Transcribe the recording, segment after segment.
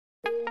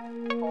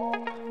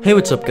Hey,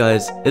 what's up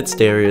guys, it's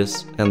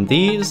Darius, and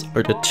these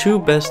are the two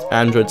best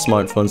Android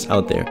smartphones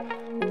out there.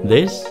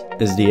 This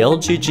is the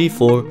LG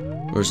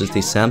G4 versus the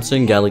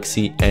Samsung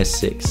Galaxy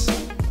S6.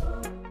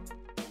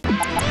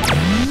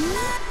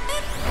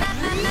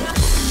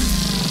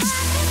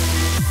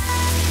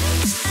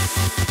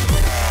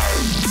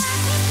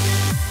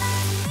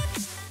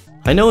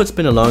 I know it's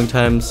been a long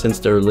time since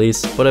the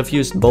release, but I've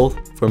used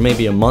both for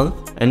maybe a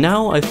month, and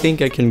now I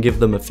think I can give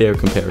them a fair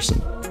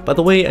comparison. By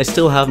the way, I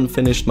still haven't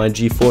finished my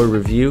G4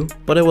 review,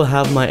 but I will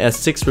have my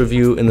S6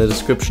 review in the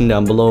description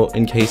down below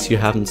in case you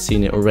haven't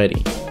seen it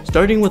already.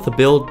 Starting with the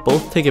build,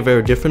 both take a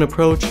very different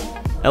approach.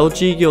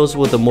 LG goes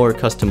with a more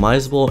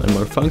customizable and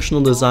more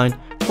functional design,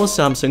 while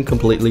Samsung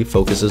completely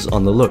focuses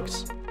on the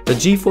looks. The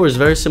G4 is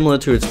very similar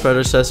to its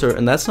predecessor,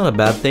 and that's not a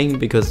bad thing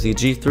because the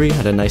G3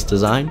 had a nice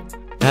design.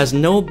 It has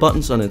no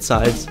buttons on its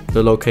sides,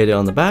 they're located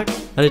on the back,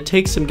 and it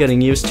takes some getting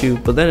used to,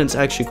 but then it's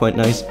actually quite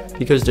nice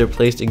because they're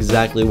placed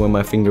exactly where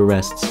my finger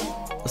rests.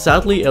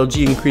 Sadly,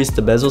 LG increased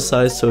the bezel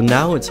size, so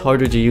now it's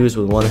harder to use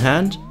with one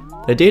hand.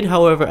 They did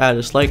however add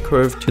a slight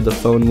curve to the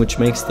phone, which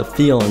makes the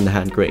feel in the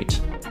hand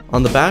great.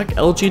 On the back,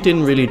 LG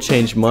didn't really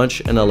change much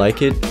and I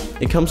like it.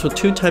 It comes with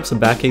two types of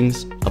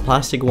backings, a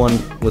plastic one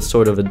with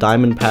sort of a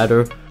diamond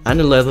pattern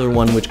and a leather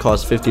one which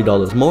costs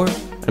 $50 more,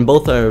 and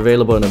both are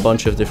available in a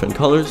bunch of different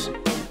colors.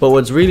 But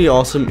what's really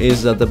awesome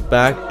is that the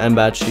back and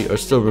battery are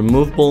still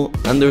removable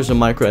and there's a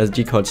micro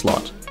SD card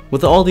slot.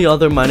 With all the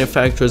other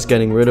manufacturers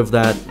getting rid of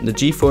that, the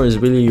G4 is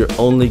really your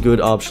only good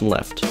option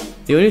left.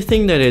 The only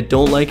thing that I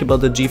don't like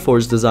about the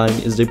G4's design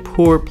is the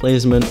poor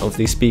placement of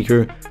the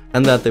speaker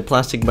and that the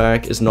plastic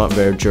back is not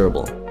very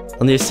durable.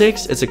 On the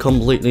S6, it's a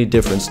completely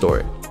different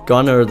story.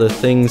 Gone are the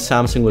things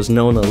Samsung was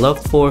known and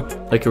loved for,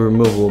 like a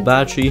removable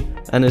battery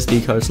and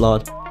SD card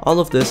slot. All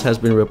of this has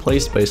been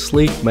replaced by a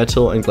sleek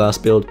metal and glass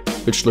build,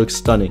 which looks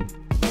stunning.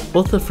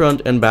 Both the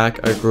front and back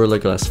are Gorilla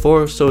Glass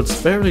 4, so it's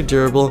fairly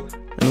durable,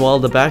 and while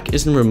the back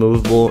isn't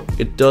removable,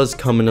 it does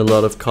come in a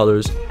lot of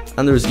colors,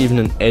 and there's even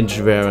an edge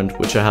variant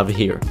which I have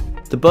here.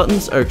 The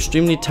buttons are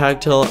extremely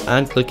tactile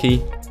and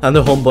clicky, and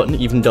the home button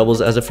even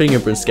doubles as a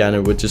fingerprint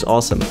scanner, which is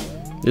awesome.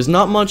 There's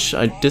not much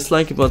I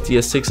dislike about the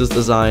S6's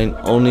design,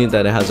 only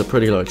that it has a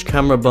pretty large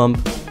camera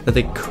bump, that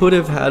they could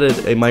have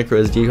added a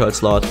micro SD card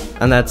slot,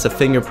 and that's a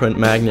fingerprint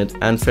magnet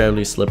and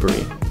fairly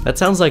slippery. That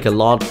sounds like a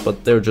lot,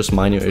 but they're just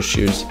minor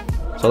issues.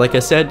 So like I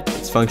said,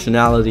 it's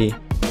functionality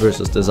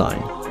versus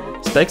design.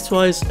 Specs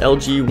wise,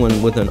 LG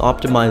went with an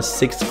optimized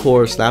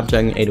 6-core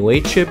Snapdragon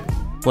 808 chip,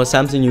 while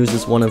Samsung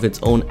uses one of its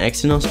own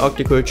Exynos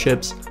octa-core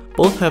chips.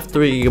 Both have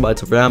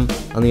 3GB of RAM,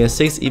 and the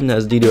S6 even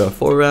has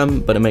DDR4 RAM,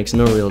 but it makes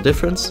no real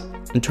difference.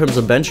 In terms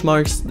of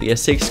benchmarks, the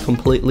S6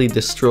 completely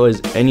destroys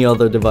any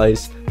other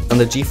device, and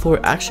the G4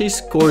 actually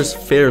scores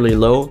fairly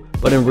low,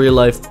 but in real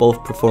life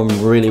both perform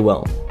really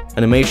well.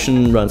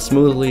 Animation runs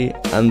smoothly,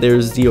 and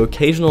there's the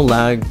occasional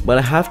lag, but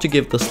I have to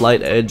give the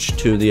slight edge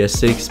to the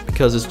S6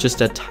 because it's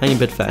just a tiny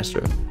bit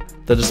faster.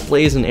 The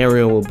display is an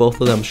area where both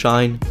of them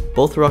shine.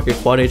 Both rock a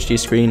Quad HD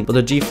screen, but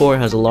the G4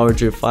 has a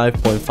larger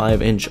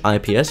 5.5-inch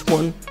IPS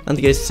one, and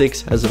the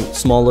S6 has a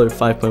smaller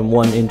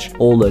 5.1-inch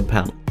OLED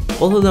panel.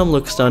 Both of them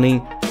look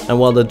stunning, and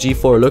while the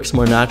G4 looks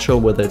more natural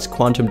with its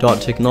quantum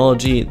dot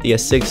technology, the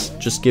S6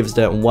 just gives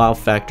that wow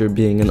factor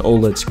being an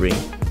OLED screen.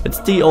 It's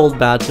the old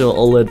battle,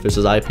 OLED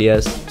versus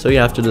IPS, so you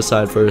have to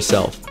decide for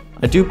yourself.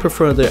 I do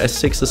prefer the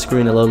S6's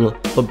screen a little,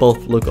 but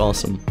both look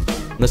awesome.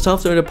 In the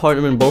software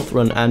department, both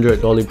run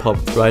Android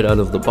Lollipop right out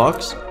of the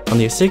box. On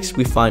the S6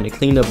 we find a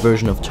cleaned up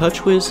version of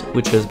TouchWiz,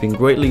 which has been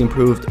greatly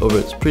improved over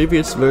its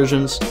previous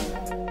versions.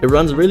 It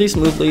runs really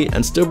smoothly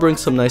and still brings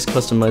some nice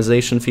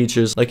customization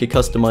features like a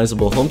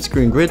customizable home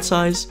screen grid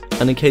size,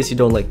 and in case you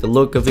don't like the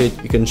look of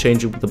it, you can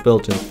change it with the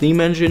built-in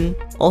theme engine.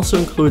 Also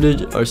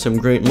included are some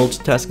great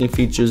multitasking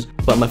features,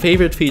 but my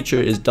favorite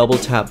feature is double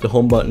tap the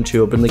home button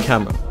to open the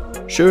camera.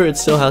 Sure, it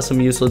still has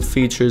some useless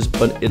features,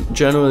 but it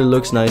generally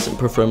looks nice and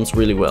performs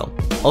really well.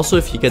 Also,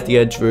 if you get the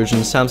Edge version,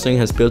 Samsung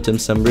has built in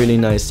some really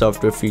nice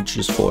software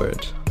features for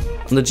it.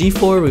 On the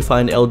G4 we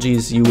find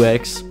LG's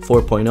UX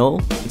 4.0.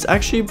 It's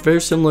actually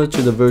very similar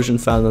to the version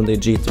found on the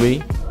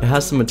G3. It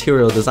has some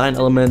material design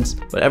elements,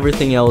 but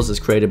everything else is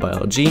created by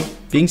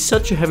LG. Being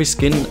such a heavy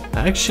skin,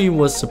 I actually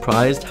was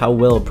surprised how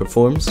well it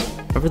performs.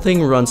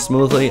 Everything runs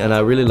smoothly and I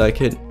really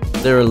like it.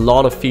 There are a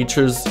lot of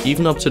features,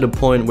 even up to the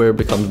point where it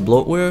becomes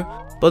bloatware,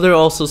 but there are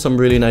also some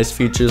really nice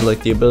features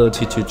like the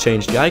ability to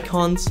change the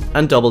icons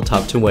and double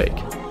tap to wake.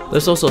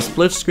 There's also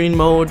split screen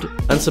mode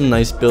and some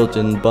nice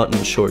built-in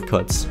button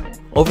shortcuts.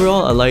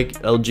 Overall, I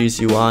like LG's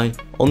UI,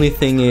 only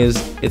thing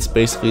is, it's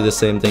basically the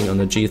same thing on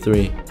the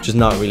G3, which is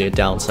not really a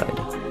downside.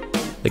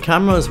 The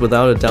camera is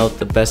without a doubt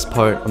the best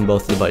part on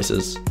both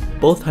devices.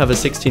 Both have a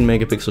 16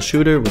 megapixel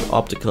shooter with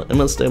optical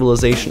image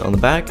stabilization on the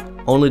back,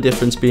 only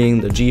difference being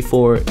the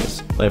G4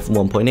 is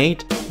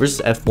f1.8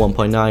 versus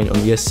f1.9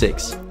 on the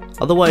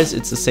S6. Otherwise,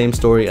 it's the same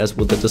story as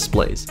with the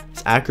displays.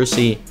 It's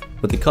accuracy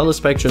with the color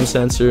spectrum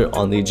sensor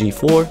on the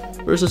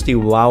G4 versus the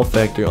wow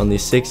factor on the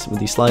 6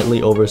 with the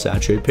slightly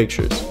oversaturated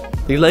pictures.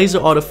 The laser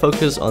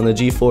autofocus on the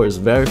G4 is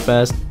very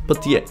fast,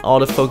 but the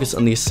autofocus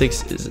on the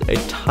S6 is a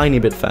tiny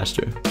bit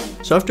faster.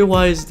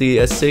 Software-wise, the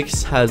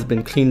S6 has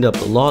been cleaned up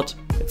a lot.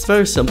 It's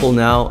very simple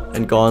now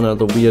and gone are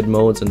the weird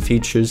modes and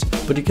features,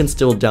 but you can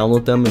still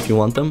download them if you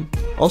want them.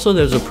 Also,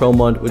 there's a Pro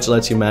mod which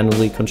lets you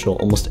manually control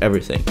almost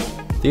everything.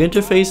 The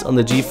interface on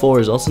the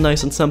G4 is also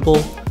nice and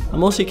simple. I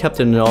mostly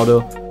kept it in auto,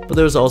 but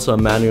there's also a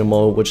manual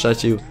mode which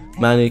lets you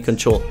manually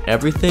control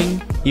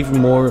everything, even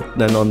more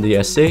than on the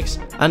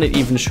S6, and it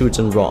even shoots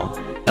in RAW.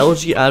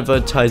 LG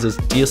advertises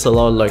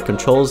DSLR-like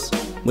controls,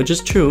 which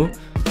is true.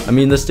 I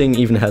mean, this thing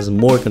even has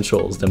more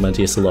controls than my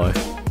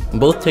DSLR.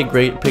 Both take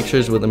great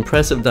pictures with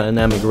impressive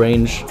dynamic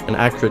range and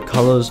accurate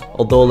colors,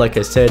 although like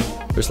I said,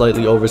 they're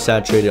slightly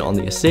oversaturated on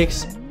the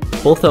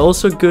S6. Both are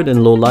also good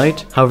in low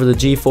light, however the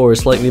G4 is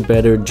slightly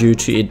better due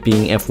to it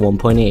being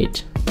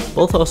f1.8.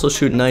 Both also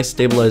shoot nice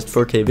stabilized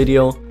 4K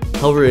video,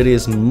 however it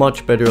is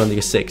much better on the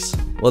S6.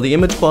 While the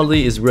image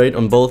quality is great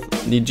on both,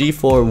 the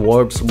G4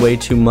 warps way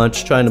too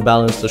much trying to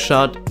balance the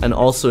shot, and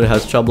also it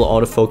has trouble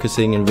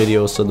autofocusing in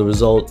video, so the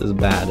result is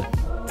bad.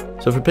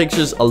 So for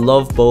pictures I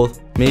love both,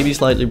 maybe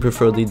slightly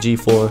prefer the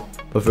G4,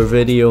 but for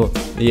video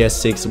the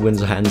S6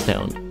 wins hands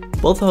down.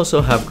 Both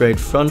also have great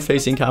front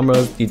facing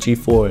cameras, the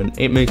G4 an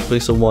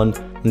 8MP one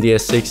and the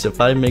S6 a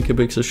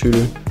 5MP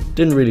shooter.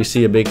 Didn't really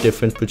see a big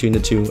difference between the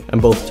two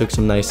and both took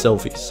some nice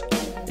selfies.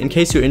 In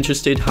case you're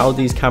interested how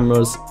these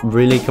cameras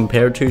really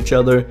compare to each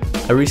other,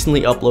 I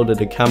recently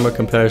uploaded a camera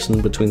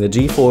comparison between the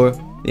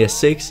G4, the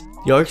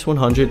S6, the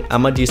RX100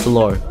 and my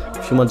DSLR.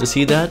 If you want to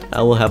see that,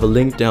 I will have a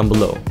link down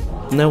below.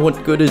 Now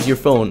what good is your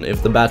phone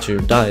if the battery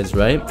dies,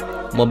 right?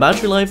 Well,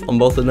 battery life on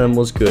both of them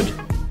was good.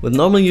 With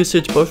normal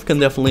usage both can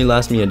definitely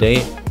last me a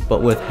day,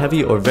 but with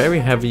heavy or very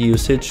heavy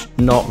usage,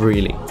 not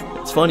really.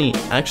 It's funny,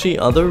 actually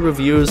other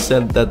reviewers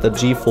said that the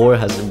G4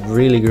 has a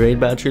really great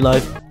battery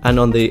life and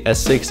on the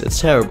S6 it's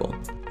terrible.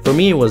 For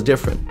me it was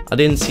different, I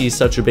didn't see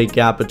such a big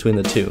gap between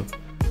the two.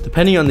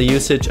 Depending on the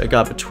usage, I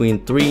got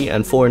between 3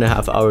 and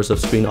 4.5 hours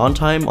of screen on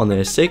time on the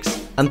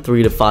S6 and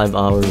 3 to 5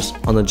 hours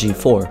on the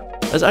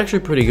G4. That's actually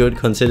pretty good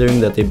considering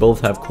that they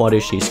both have Quad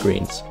HD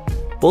screens.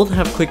 Both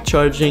have quick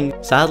charging,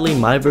 sadly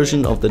my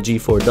version of the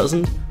G4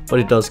 doesn't, but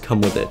it does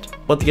come with it.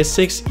 But the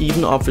S6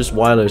 even offers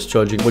wireless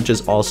charging, which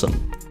is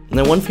awesome.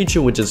 Now one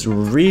feature which is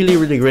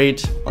really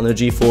great on the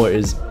G4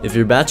 is if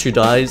your battery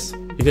dies,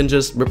 you can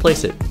just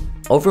replace it.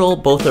 Overall,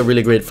 both are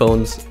really great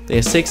phones. The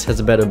S6 has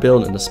a better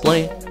build and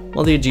display,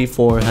 while the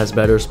G4 has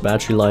better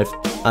battery life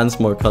and is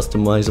more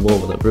customizable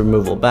with a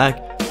removable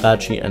back,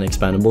 battery and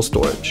expandable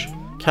storage.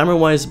 Camera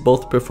wise,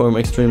 both perform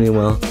extremely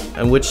well,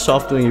 and which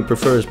software you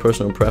prefer is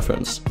personal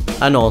preference.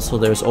 And also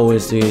there's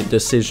always the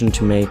decision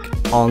to make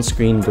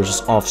on-screen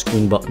versus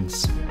off-screen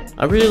buttons.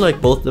 I really like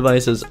both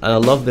devices and I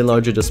love the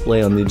larger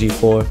display on the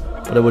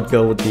G4, but I would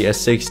go with the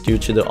S6 due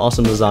to the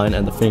awesome design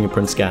and the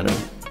fingerprint scanner.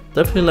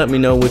 Definitely let me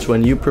know which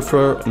one you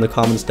prefer in the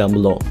comments down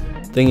below.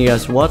 Thank you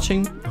guys for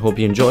watching, I hope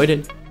you enjoyed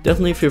it.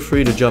 Definitely feel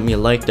free to drop me a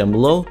like down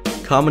below,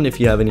 comment if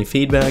you have any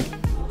feedback.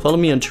 Follow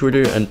me on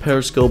Twitter and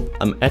Periscope,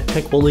 I'm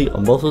 @TechWooly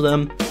on both of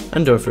them,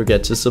 and don't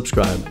forget to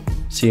subscribe.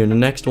 See you in the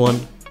next one,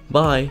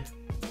 bye!